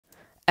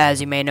As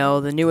you may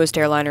know, the newest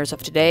airliners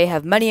of today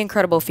have many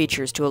incredible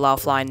features to allow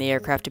flying the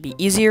aircraft to be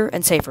easier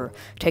and safer.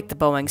 Take the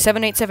Boeing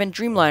 787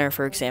 Dreamliner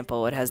for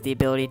example. It has the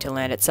ability to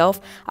land itself,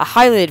 a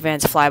highly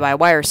advanced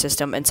fly-by-wire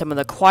system, and some of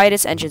the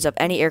quietest engines of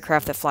any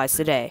aircraft that flies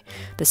today.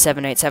 The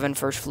 787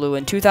 first flew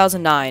in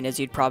 2009, as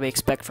you'd probably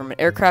expect from an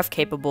aircraft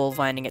capable of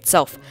landing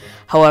itself.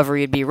 However,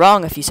 you'd be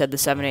wrong if you said the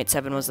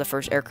 787 was the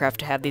first aircraft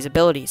to have these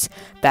abilities.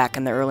 Back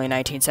in the early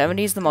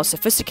 1970s, the most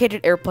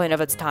sophisticated airplane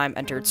of its time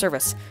entered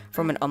service.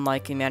 From an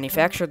unlikely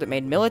manufacturer that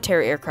made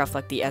military aircraft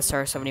like the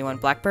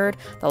SR-71 Blackbird,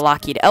 the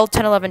Lockheed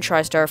L-1011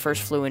 Tristar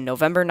first flew in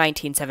November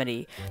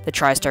 1970. The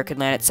Tristar could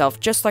land itself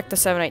just like the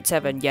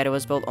 787, yet it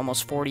was built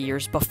almost 40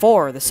 years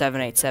before the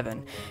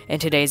 787. In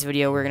today's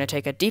video, we're going to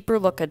take a deeper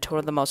look at one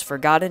of the most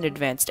forgotten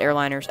advanced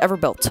airliners ever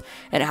built,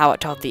 and how it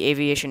taught the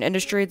aviation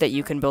industry that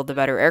you can build a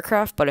better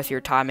aircraft, but if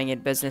your timing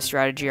and business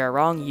strategy are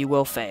wrong, you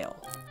will fail.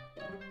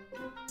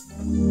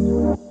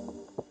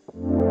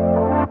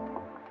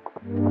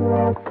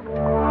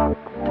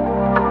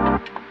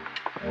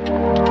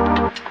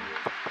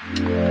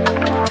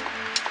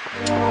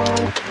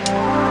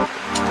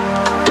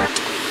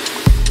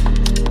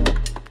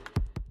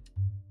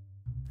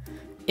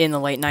 In the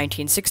late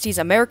 1960s,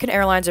 American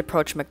Airlines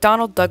approached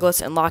McDonnell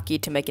Douglas and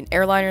Lockheed to make an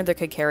airliner that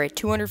could carry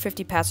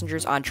 250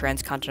 passengers on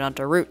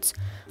transcontinental routes.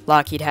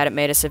 Lockheed hadn't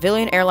made a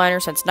civilian airliner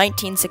since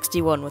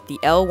 1961 with the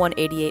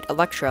L-188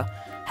 Electra.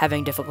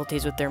 Having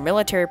difficulties with their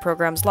military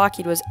programs,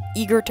 Lockheed was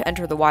eager to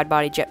enter the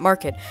wide-body jet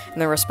market,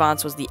 and the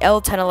response was the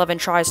L-1011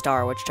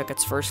 Tristar, which took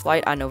its first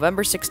flight on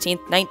November 16,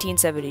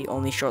 1970,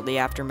 only shortly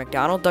after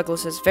McDonnell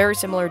Douglas's very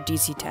similar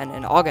DC-10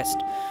 in August.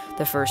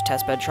 The first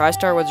testbed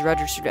Tristar was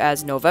registered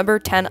as November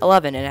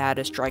 1011 and had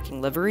a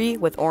striking livery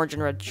with orange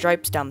and red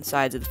stripes down the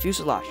sides of the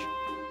fuselage.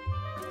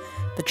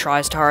 The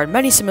Tristar had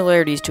many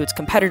similarities to its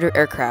competitor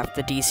aircraft.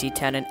 The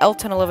DC-10 and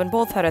L-1011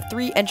 both had a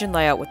 3-engine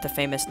layout with the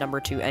famous No.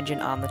 2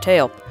 engine on the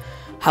tail.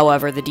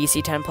 However, the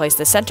DC-10 placed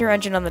the center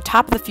engine on the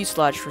top of the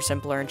fuselage for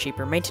simpler and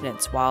cheaper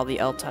maintenance, while the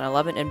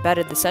L-1011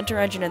 embedded the center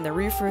engine in the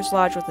rear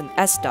fuselage with an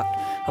S-duct,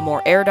 a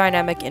more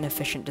aerodynamic and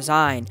efficient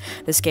design.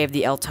 This gave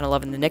the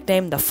L-1011 the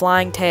nickname the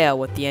Flying Tail,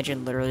 with the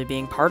engine literally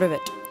being part of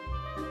it.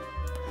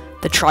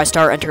 The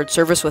Tristar entered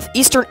service with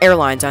Eastern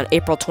Airlines on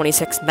April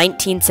 26,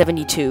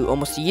 1972,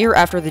 almost a year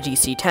after the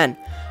DC-10.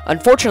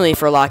 Unfortunately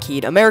for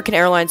Lockheed, American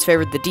Airlines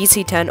favored the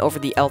DC-10 over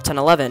the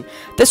L-1011.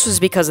 This was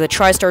because the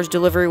Tristar's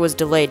delivery was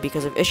delayed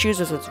because of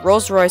issues with its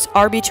Rolls-Royce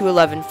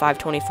RB211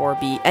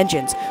 524B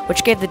engines,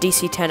 which gave the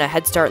DC-10 a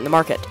head start in the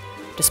market.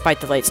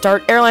 Despite the late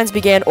start, airlines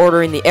began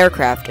ordering the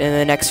aircraft, and in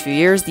the next few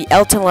years, the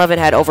L-1011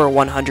 had over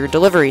 100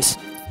 deliveries.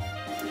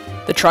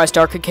 The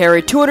Tristar could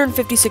carry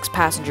 256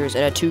 passengers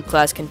in a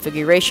 2-class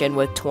configuration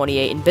with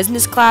 28 in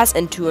business class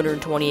and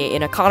 228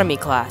 in economy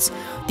class.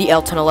 The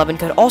L-1011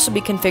 could also be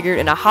configured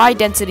in a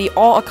high-density,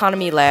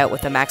 all-economy layout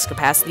with a max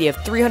capacity of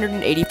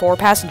 384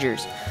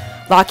 passengers.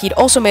 Lockheed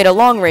also made a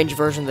long-range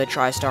version of the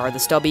Tristar. The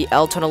stubby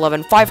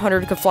L-1011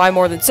 500 could fly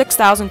more than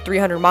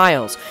 6,300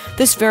 miles.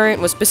 This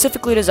variant was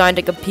specifically designed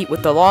to compete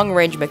with the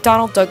long-range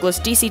McDonnell Douglas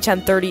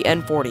DC-1030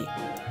 and 40.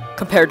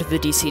 Compared to the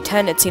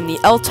DC-10, it seemed the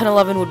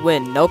L-1011 would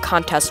win, no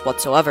contest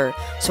whatsoever.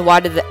 So why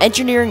did the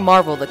engineering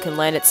marvel that can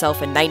land itself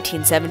in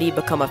 1970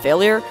 become a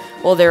failure?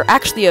 Well, there are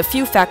actually a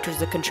few factors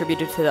that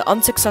contributed to the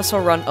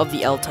unsuccessful run of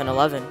the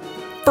L-1011.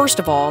 First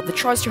of all, the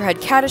Tristar had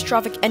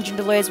catastrophic engine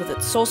delays with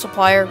its sole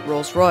supplier,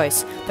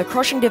 Rolls-Royce. The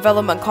crushing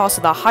development cost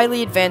of the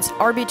highly advanced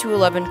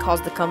RB211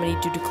 caused the company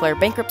to declare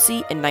bankruptcy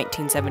in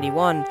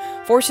 1971,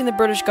 forcing the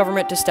British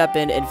government to step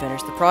in and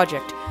finish the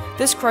project.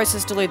 This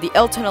crisis delayed the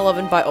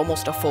L-1011 by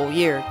almost a full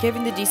year,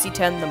 giving the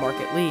DC-10 the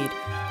market lead.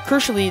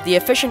 Crucially, the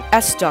efficient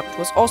S-duct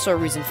was also a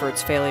reason for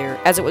its failure,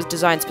 as it was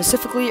designed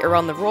specifically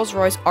around the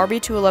Rolls-Royce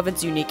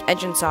RB211's unique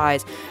engine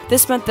size.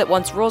 This meant that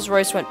once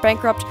Rolls-Royce went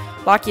bankrupt,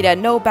 Lockheed had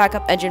no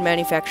backup engine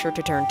manufacturer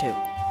to turn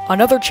to.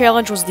 Another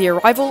challenge was the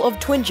arrival of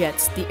twin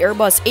jets. The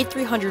Airbus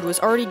A300 was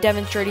already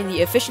demonstrating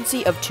the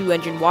efficiency of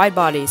 2-engine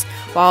wide-bodies.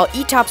 While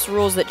ETOPS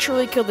rules that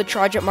truly killed the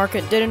trijet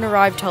market didn't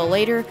arrive till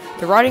later,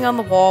 the writing on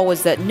the wall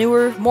was that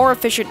newer, more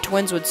efficient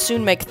twins would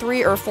soon make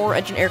 3- or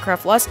 4-engine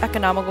aircraft less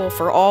economical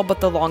for all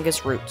but the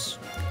longest routes.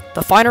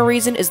 The final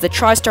reason is the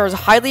Tristar's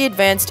highly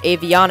advanced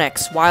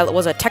avionics. While it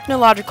was a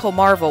technological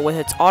marvel with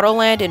its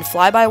auto-land and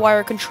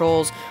fly-by-wire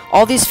controls,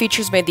 all these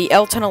features made the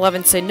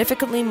L-1011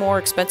 significantly more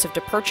expensive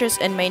to purchase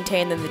and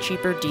maintain than the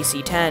cheaper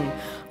DC-10.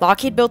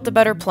 Lockheed built the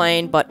better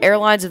plane, but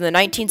airlines in the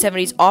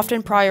 1970s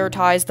often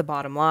prioritized the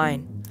bottom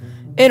line.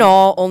 In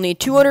all, only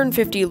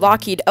 250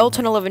 Lockheed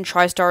L-1011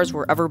 Tristars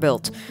were ever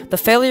built. The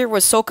failure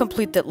was so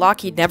complete that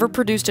Lockheed never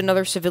produced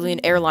another civilian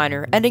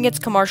airliner, ending its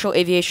commercial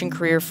aviation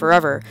career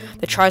forever.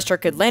 The Tristar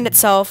could land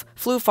itself,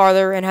 flew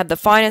farther, and had the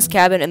finest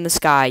cabin in the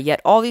sky,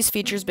 yet all these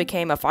features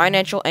became a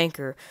financial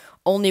anchor.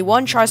 Only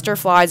one Tristar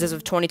flies as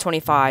of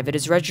 2025. It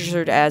is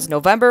registered as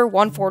November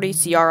 140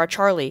 Sierra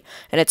Charlie,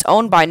 and it's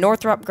owned by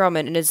Northrop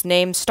Grumman and is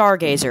named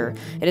Stargazer.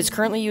 It is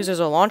currently used as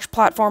a launch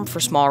platform for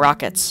small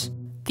rockets.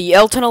 The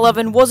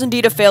L-1011 was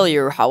indeed a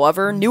failure.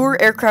 However, newer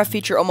aircraft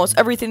feature almost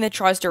everything that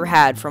TriStar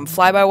had, from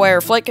fly-by-wire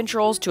flight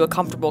controls to a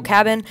comfortable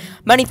cabin.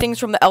 Many things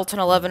from the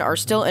L-1011 are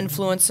still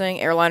influencing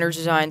airliner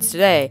designs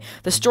today.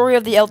 The story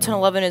of the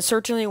L-1011 is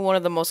certainly one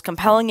of the most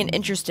compelling and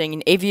interesting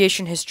in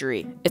aviation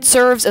history. It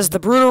serves as the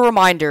brutal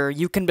reminder: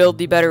 you can build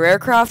the better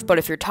aircraft, but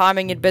if your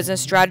timing and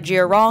business strategy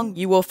are wrong,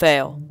 you will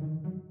fail.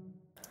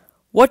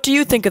 What do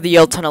you think of the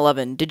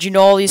L-1011? Did you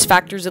know all these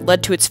factors that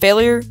led to its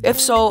failure? If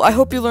so, I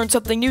hope you learned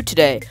something new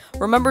today.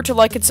 Remember to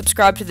like and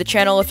subscribe to the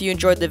channel if you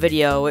enjoyed the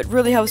video. It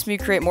really helps me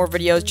create more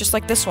videos just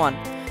like this one.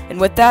 And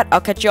with that,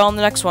 I'll catch you all in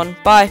the next one.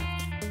 Bye!